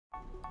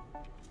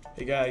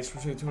Hey guys,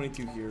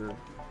 Percent22 here.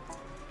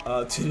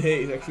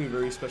 Today is actually a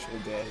very special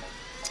day.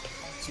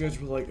 So you guys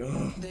were like,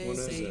 oh, what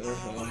is it?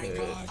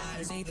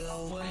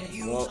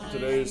 Well,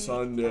 today is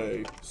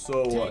Sunday.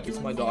 So what? It's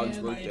my dog's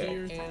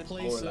birthday.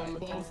 Lorelai.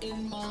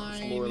 It's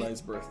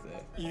Lorelai's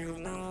birthday.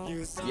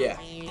 Yeah.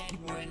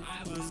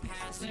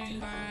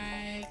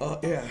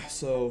 Yeah,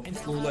 so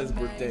it's Lorelai's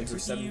birthday, her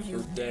 7th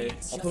birthday.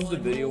 I'll post a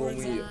video when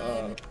we,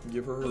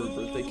 give her her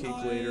birthday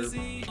cake later.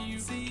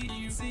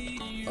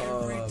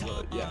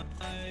 But yeah.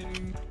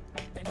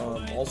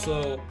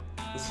 Also,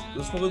 this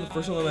is probably the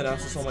first time I've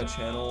announced this on my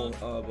channel,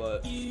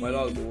 but my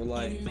dog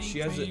Lorelai,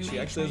 she actually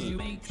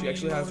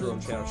has her own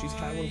channel. She's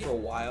had one for a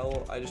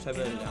while. I just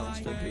haven't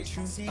announced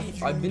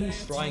it. I've been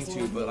trying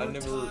to, but I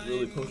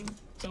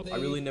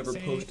really never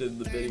posted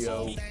the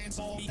video,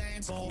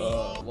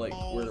 like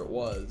where it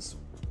was.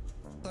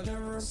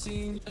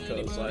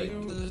 Because, like,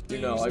 you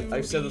know,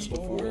 I've said this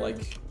before,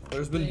 like,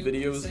 there's been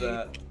videos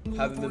that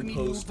haven't been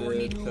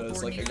posted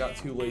because, like, I got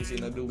too lazy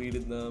and I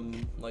deleted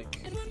them,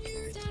 like,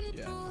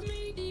 yeah.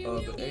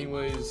 But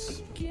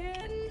anyways,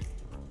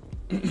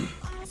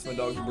 it's my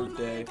dog's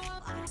birthday.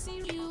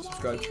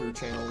 Subscribe to her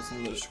channel, it's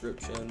in the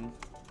description.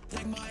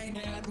 But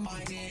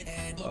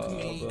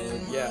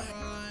yeah,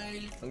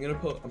 I'm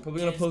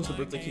probably gonna post a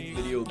birthday cake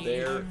video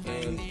there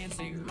and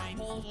here,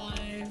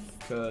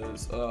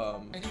 cause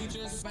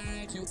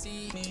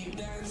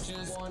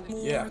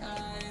yeah.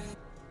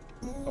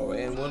 Oh,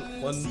 and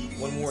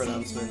one more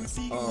announcement.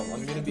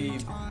 I'm gonna be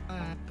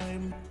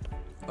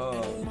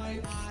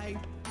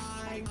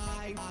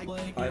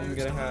I'm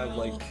gonna have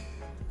like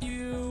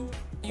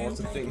lots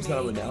of things that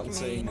I'm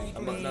announcing.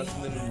 I'm not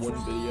announcing them in one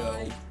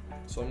video.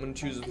 So I'm gonna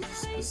choose a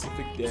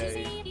specific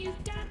day.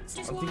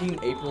 I'm thinking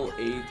April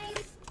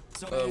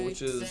 8th,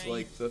 which is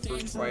like the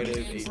first Friday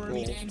of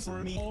April.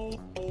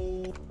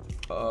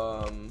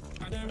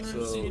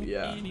 So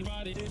yeah,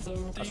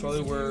 that's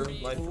probably where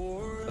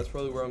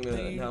I'm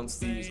gonna announce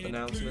these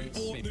announcements.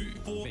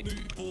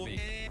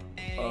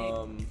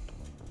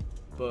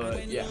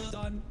 But yeah.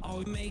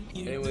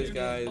 Anyways,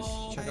 guys,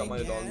 check out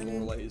my dog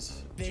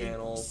Lorelai's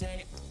channel.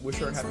 Wish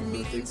her a happy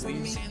birthday,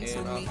 please.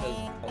 And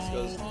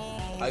also,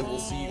 I will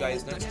see you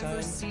guys next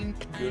time.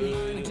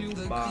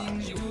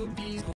 Goodbye.